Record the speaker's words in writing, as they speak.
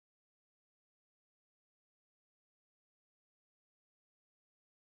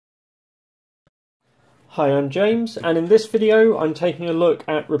Hi, I'm James, and in this video I'm taking a look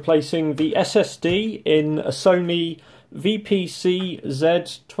at replacing the SSD in a Sony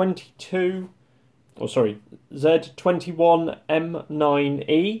VPCZ21,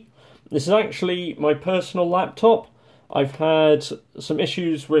 Z21M9E. This is actually my personal laptop. I've had some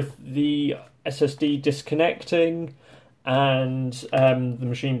issues with the SSD disconnecting and the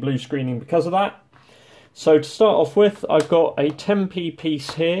machine blue screening because of that. So to start off with, I've got a 10p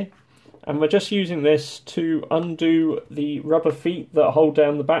piece here, and we're just using this to undo the rubber feet that hold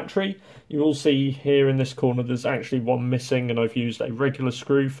down the battery. You will see here in this corner there's actually one missing, and I've used a regular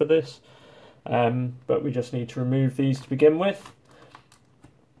screw for this, but we just need to remove these to begin with.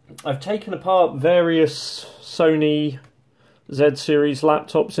 I've taken apart various Sony Z-series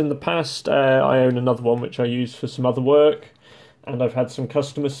laptops in the past. I own another one which I use for some other work, and I've had some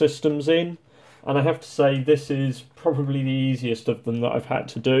customer systems in, and I have to say this is probably the easiest of them that I've had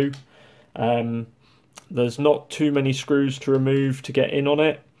to do. There's not too many screws to remove to get in on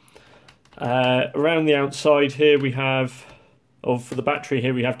it. Around the outside here we have, for the battery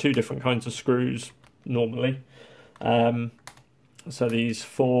here, we have two different kinds of screws normally. So these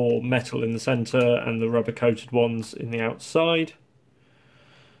four metal in the centre and the rubber coated ones in the outside.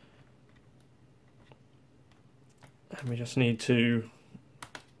 And we just need to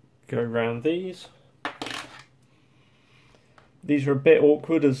go around these. These are a bit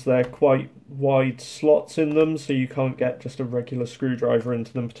awkward as they're quite wide slots in them, so you can't get just a regular screwdriver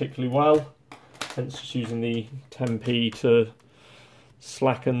into them particularly well. Hence just using the 10p to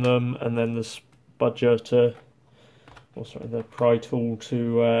slacken them, and then the spudger to, the pry tool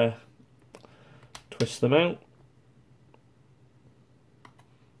to twist them out.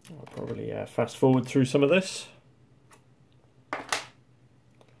 I'll probably fast forward through some of this.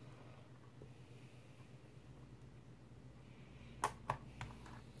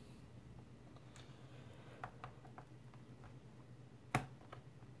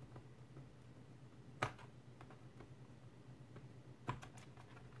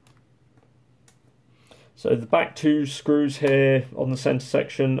 So the back two screws here on the centre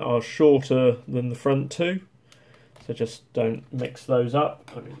section are shorter than the front two, so just don't mix those up.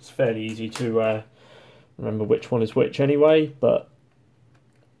 I mean, it's fairly easy to remember which one is which anyway, but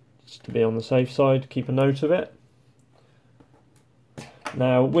just to be on the safe side, keep a note of it.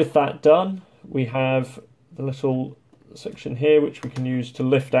 Now with that done, we have the little section here which we can use to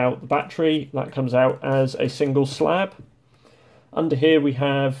lift out the battery. That comes out as a single slab. Under here we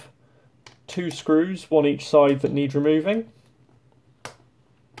have two screws, one each side, that need removing.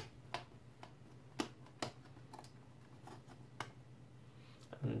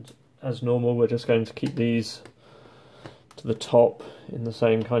 And as normal, we're just going to keep these to the top in the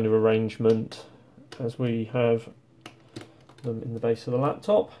same kind of arrangement as we have them in the base of the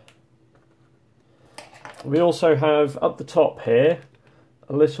laptop. We also have up the top here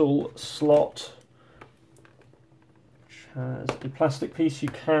a little slot has a plastic piece. You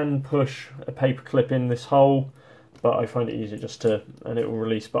can push a paper clip in this hole, but I find it easier just to, and it will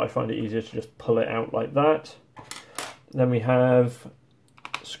release, but I find it easier to just pull it out like that. Then we have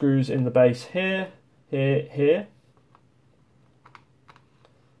screws in the base here, here.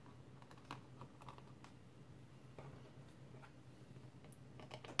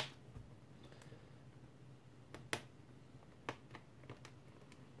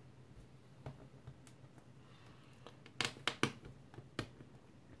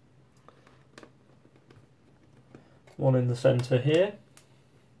 One in the centre here.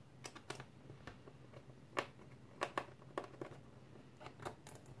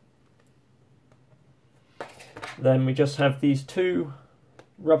 Then we just have these two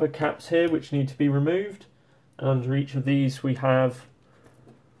rubber caps here which need to be removed, and under each of these we have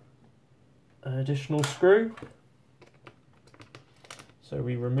an additional screw. So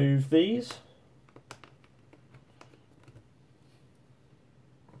we remove these.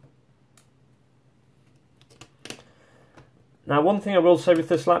 Now, one thing I will say with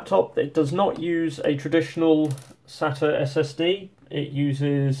this laptop, it does not use a traditional SATA SSD. It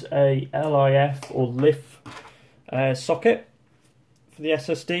uses a LIF or LIF socket for the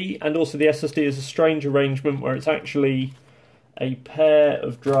SSD, and also the SSD is a strange arrangement where it's actually a pair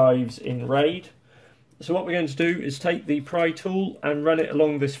of drives in RAID. So what we're going to do is take the pry tool and run it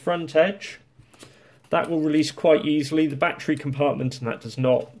along this front edge. That will release quite easily the battery compartment, and that does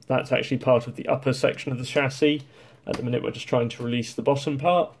not. That's actually part of the upper section of the chassis. At the minute we're just trying to release the bottom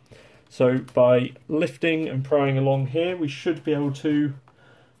part. So by lifting and prying along here, we should be able to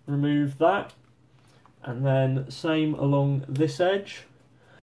remove that. And then same along this edge.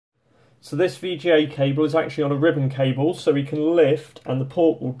 So this VGA cable is actually on a ribbon cable, so we can lift and the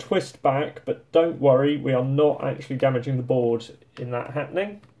port will twist back, but don't worry, we are not actually damaging the board in that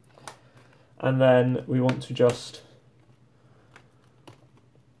happening. And then we want to just,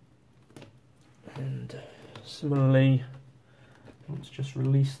 and similarly, let's just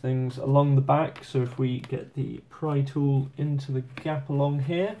release things along the back. So if we get the pry tool into the gap along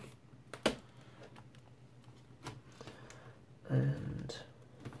here, and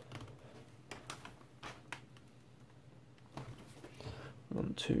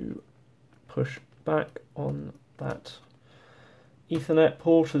want to push back on that Ethernet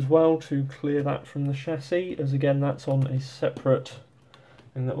port as well to clear that from the chassis, as again that's on a separate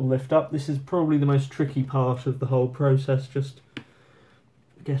thing that will lift up. This is probably the most tricky part of the whole process, just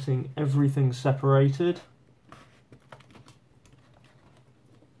getting everything separated.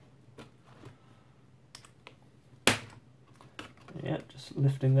 Yeah, just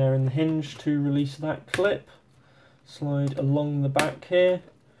lifting there in the hinge to release that clip. Slide along the back here,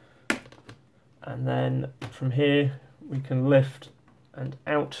 and then from here we can lift and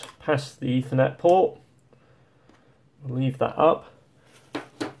out past the Ethernet port. We'll leave that up.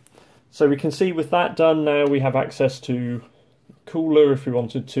 So we can see with that done now we have access to cooler if we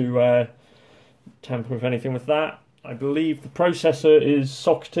wanted to tamper with anything with that. I believe the processor is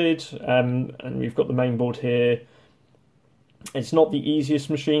socketed, and we've got the main board here. It's not the easiest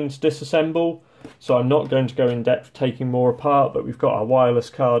machine to disassemble, so I'm not going to go in depth taking more apart, but we've got our wireless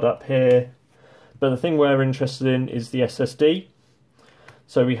card up here. But the thing we're interested in is the SSD.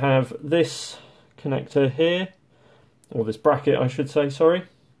 So we have this connector here, or this bracket I should say, sorry.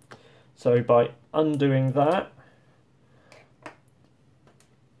 So by undoing that,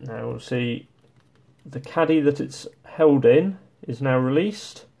 now we'll see the caddy that it's held in is now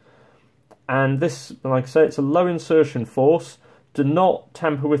released. And this, like I say, it's a low insertion force. Do not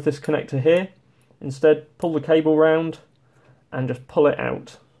tamper with this connector here. Instead, pull the cable round and just pull it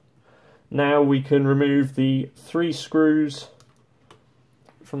out. Now we can remove the 3 screws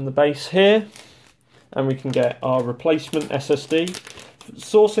from the base here, and we can get our replacement SSD.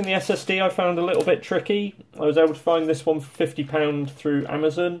 Sourcing the SSD I found a little bit tricky. I was able to find this one for £50 through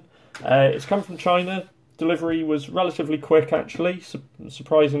Amazon. It's come from China. Delivery was relatively quick actually,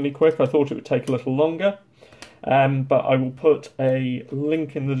 surprisingly quick. I thought it would take a little longer. But I will put a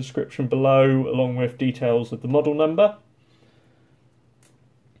link in the description below along with details of the model number.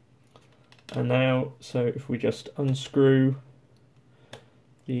 And now, so if we just unscrew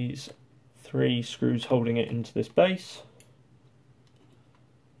these 3 screws holding it into this base.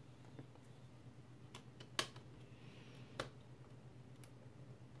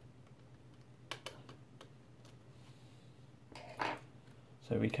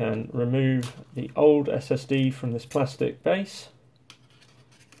 So we can remove the old SSD from this plastic base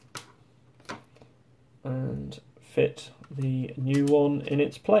and fit the new one in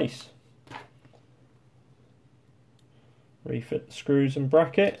its place. Refit the screws and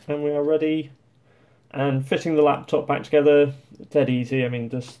bracket, and we are ready. And fitting the laptop back together, dead easy. I mean,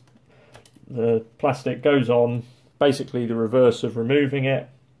 just the plastic goes on, basically the reverse of removing it.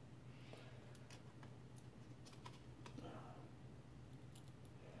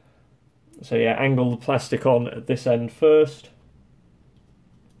 So yeah, angle the plastic on at this end first.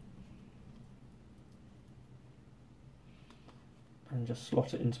 And just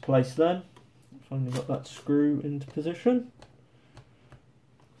slot it into place then. Finally got that screw into position.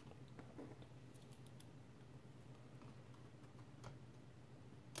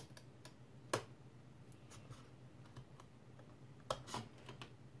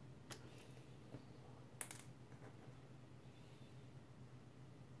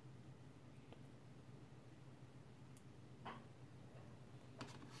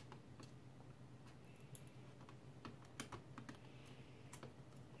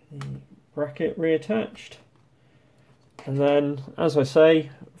 The bracket reattached, and then, as I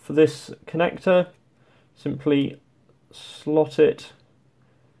say, for this connector, simply slot it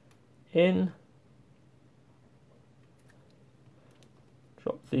in,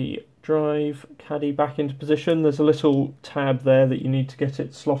 drop the drive caddy back into position. There's a little tab there that you need to get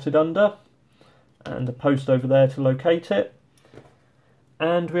it slotted under, and a post over there to locate it.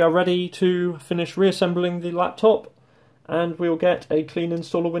 And we are ready to finish reassembling the laptop, and we'll get a clean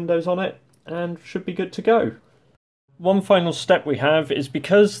install of Windows on it and should be good to go. One final step we have is,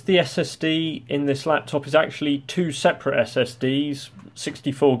 because the SSD in this laptop is actually 2 separate SSDs,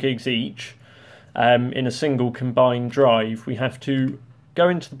 64 gigs each, in a single combined drive, we have to go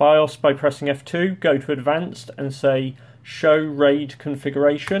into the BIOS by pressing F2, go to Advanced and say Show RAID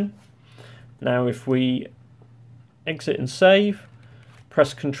Configuration. Now if we exit and save,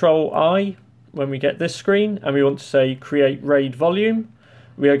 press Ctrl I when we get this screen, and we want to say create RAID volume.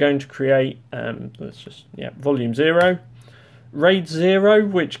 We are going to create volume 0. RAID 0,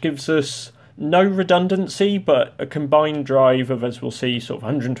 which gives us no redundancy, but a combined drive of, as we'll see, sort of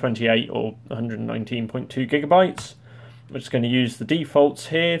 128 or 119.2 gigabytes. We're just going to use the defaults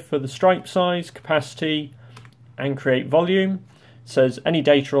here for the stripe size, capacity, and create volume. It says any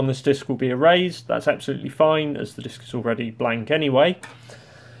data on this disk will be erased. That's absolutely fine, as the disk is already blank anyway.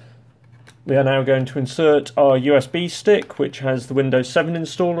 We are now going to insert our USB stick, which has the Windows 7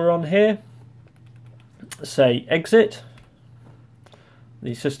 installer on here. Say exit.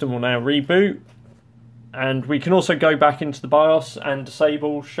 The system will now reboot, and we can also go back into the BIOS and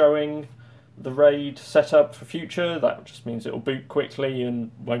disable showing the RAID setup for future. That just means it will boot quickly and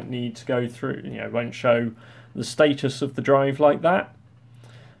won't need to go through, won't show the status of the drive like that.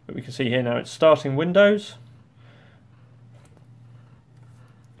 But we can see here now it's starting Windows.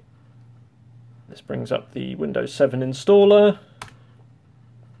 This brings up the Windows 7 installer,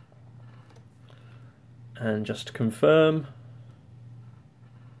 and just to confirm,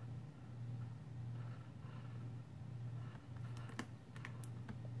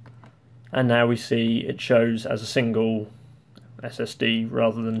 and now we see it shows as a single SSD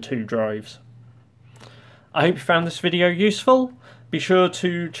rather than 2 drives. I hope you found this video useful. Be sure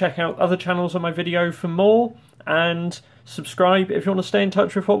to check out other channels on my video for more, and subscribe if you want to stay in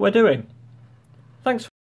touch with what we're doing. Thanks.